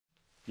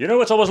You know,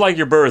 it's almost like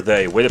your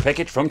birthday with a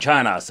package from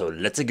China, so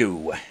let's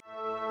go.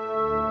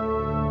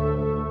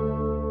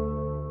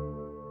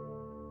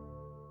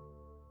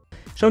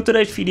 So in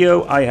today's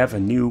video I have a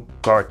new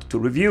card to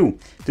review.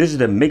 This is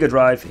the Mega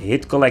Drive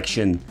Hit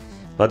Collection.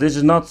 But this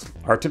is not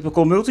our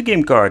typical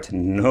multi-game card.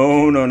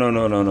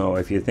 No.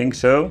 If you think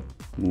so,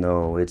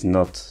 no, it's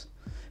not.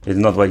 It's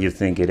not what you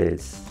think it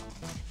is.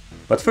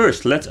 But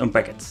first, let's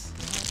unpack it.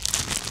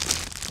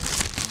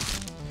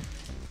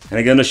 And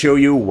I'm gonna show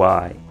you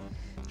why.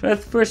 So at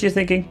first you're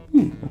thinking,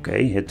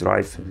 okay, Hit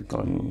Drive,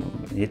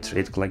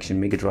 Hit Collection,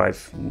 Mega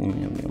Drive.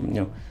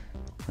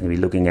 Maybe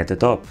looking at the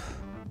top.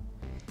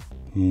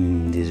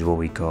 This is what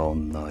we call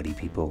naughty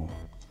people.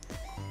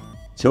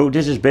 So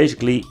this is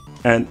basically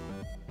an,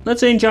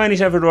 let's say in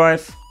Chinese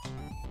EverDrive,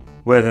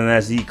 with an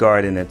SD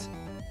card in it.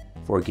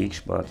 4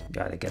 gigs, but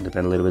yeah, it can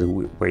depend a little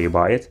bit where you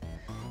buy it.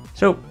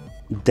 So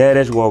that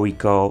is what we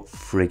call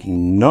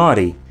freaking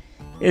naughty.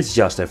 It's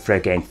just a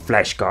freaking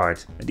flash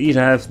card. These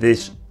have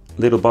this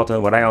little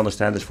button, what I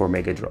understand is for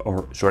Master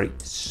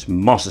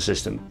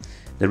System,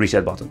 the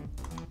reset button.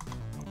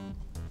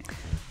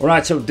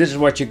 Alright, so this is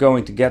what you're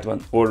going to get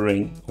when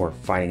ordering or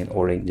finding and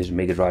ordering this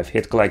Mega Drive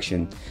Hit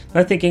Collection. And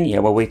I'm thinking, yeah,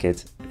 well,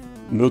 wicked.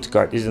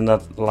 Multicard, is it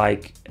not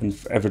like an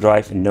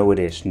EverDrive? No, it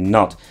is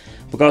not.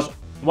 Because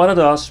what it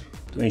does,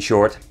 in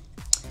short,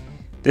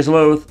 this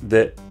loads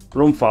the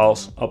ROM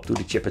files up to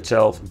the chip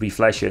itself,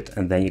 reflash it,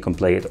 and then you can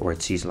play it, or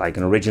it sees like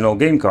an original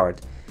game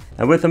card.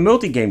 And with a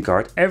multi-game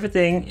card,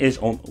 everything is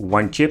on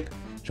one chip.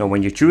 So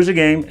when you choose a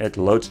game, it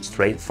loads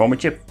straight from a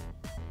chip.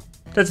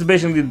 That's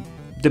basically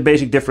the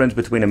basic difference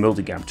between a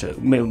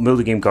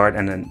multi-game card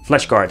and a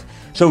flash card.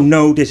 So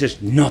no, this is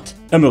not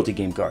a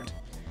multi-game card.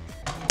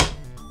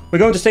 We're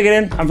going to stick it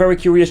in. I'm very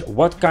curious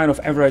what kind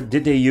of EverDrive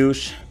did they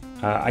use.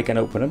 I can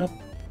open it up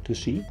to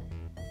see.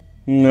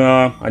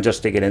 No, I just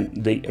stick it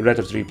in the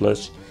Retro 3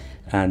 Plus.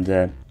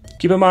 And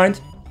keep in mind,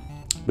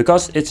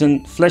 because it's a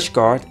flash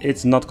card,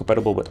 it's not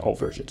compatible with all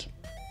versions.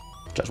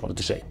 Just wanted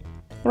to say.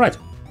 Alright,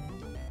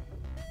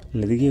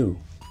 let it go.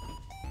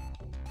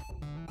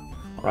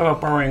 While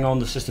powering on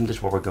the system, this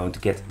is what we're going to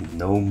get.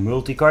 No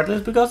multi-card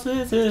list, because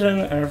this is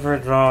an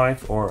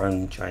EverDrive or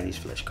a Chinese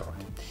flash card.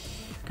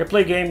 Okay,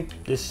 play game.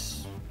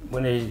 This,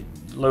 when they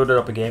loaded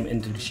up a game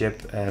into the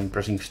chip and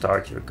pressing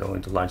start, you're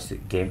going to launch the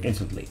game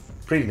instantly.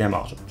 Pretty damn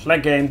awesome.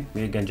 Select game,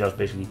 you can just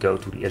basically go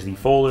to the SD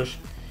folders.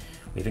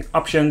 We have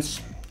options,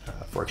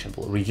 for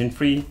example, region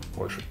free,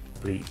 works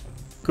pretty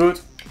good.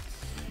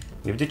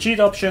 We have the cheat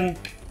option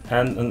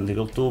and a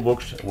little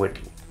toolbox with,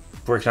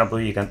 for example,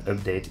 you can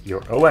update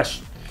your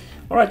OS.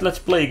 Alright, let's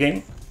play a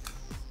game.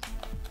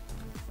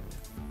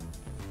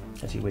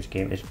 Let's see which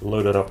game is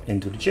loaded up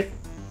into the chip.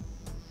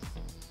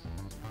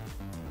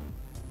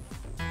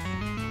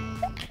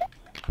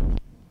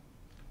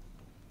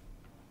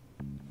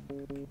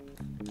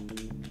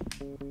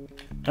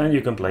 And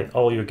you can play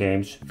all your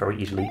games very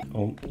easily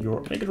on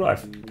your Mega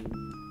Drive.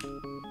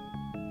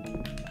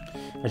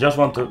 I just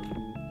want to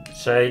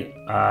say,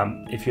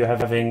 if you're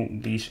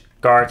having these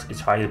cards,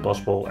 it's highly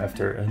possible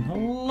after a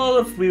lot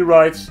of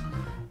rewrites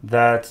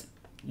that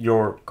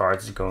your card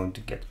is going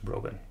to get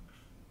broken.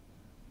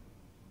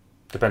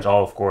 Depends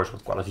all, of course,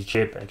 what quality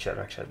chip,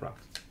 etc, etc.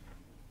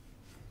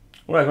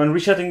 Alright, when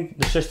resetting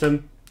the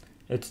system,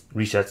 it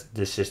resets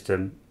the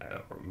system,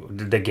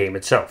 the game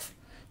itself.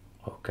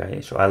 Okay,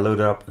 so I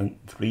loaded up a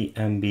 3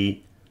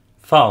 MB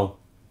file.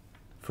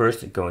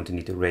 First, I'm going to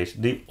need to erase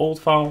the old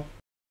file.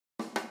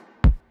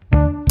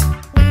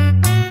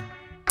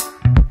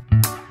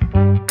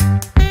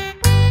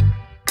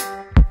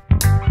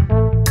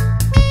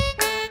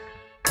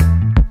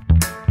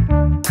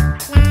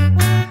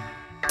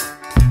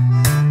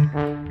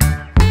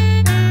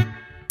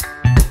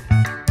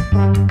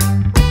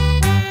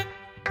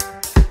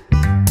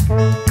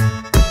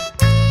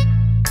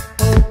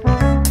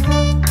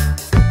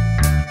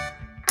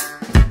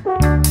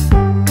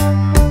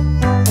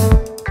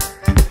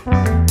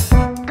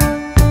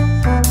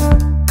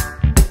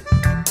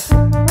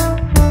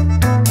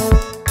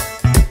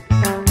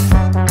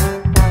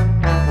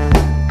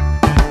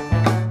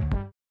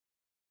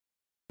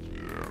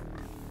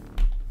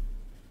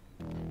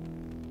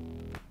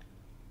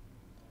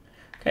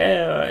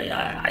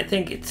 I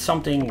think it's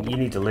something you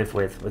need to live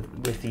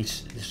with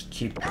these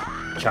cheap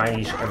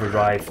Chinese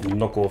EverDrive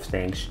knockoff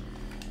things.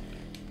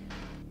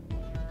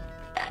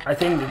 I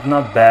think it's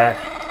not bad,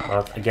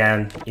 but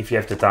again, if you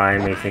have the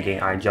time and you're thinking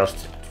I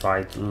just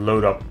try to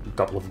load up a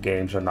couple of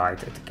games a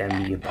night, it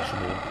can be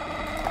impossible.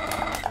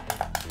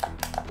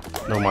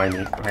 Don't mind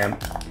me, I am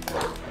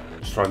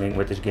struggling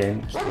with this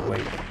game. Still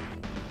wait.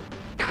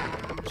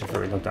 It's a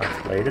very long time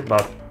to play it,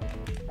 but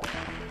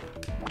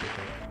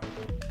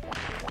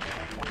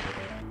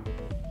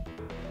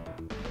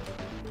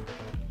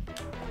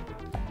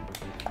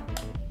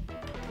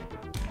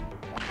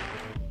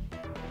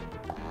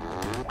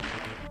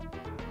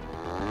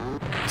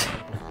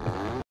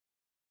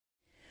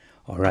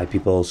alright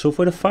people, so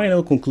for the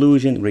final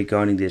conclusion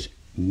regarding this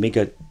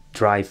Mega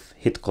Drive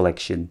Hit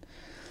Collection,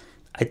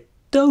 I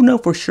don't know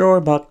for sure,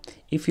 but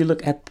if you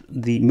look at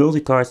the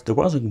multi-cards, there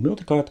was a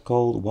multi-card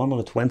called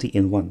 120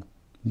 in 1.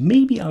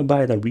 Maybe I'll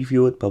buy it and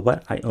review it, but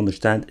what I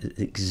understand is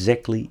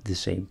exactly the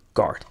same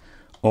card,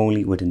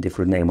 only with a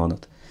different name on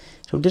it.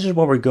 So this is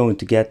what we're going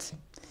to get.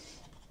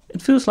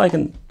 It feels like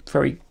a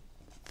very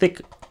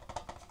thick,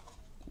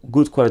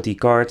 good quality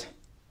card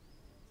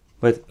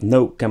with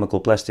no chemical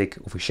plastic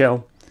of a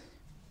shell.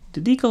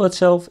 The decal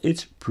itself,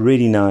 it's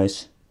pretty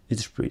nice.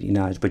 It's pretty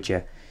nice, but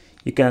yeah,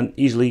 you can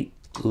easily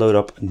load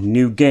up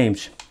new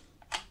games.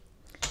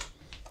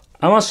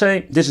 I must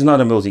say, this is not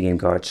a multi-game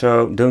card,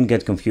 so don't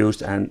get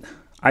confused, and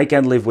I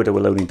can live with the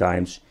loading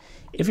times.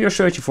 If you're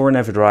searching for an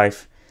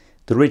EverDrive,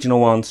 the original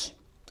ones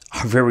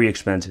are very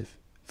expensive,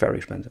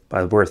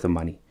 but worth the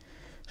money.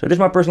 So this is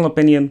my personal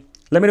opinion.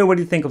 Let me know what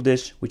you think of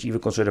this. Would you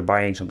even consider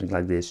buying something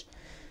like this?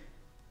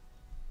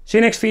 See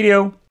you next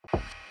video.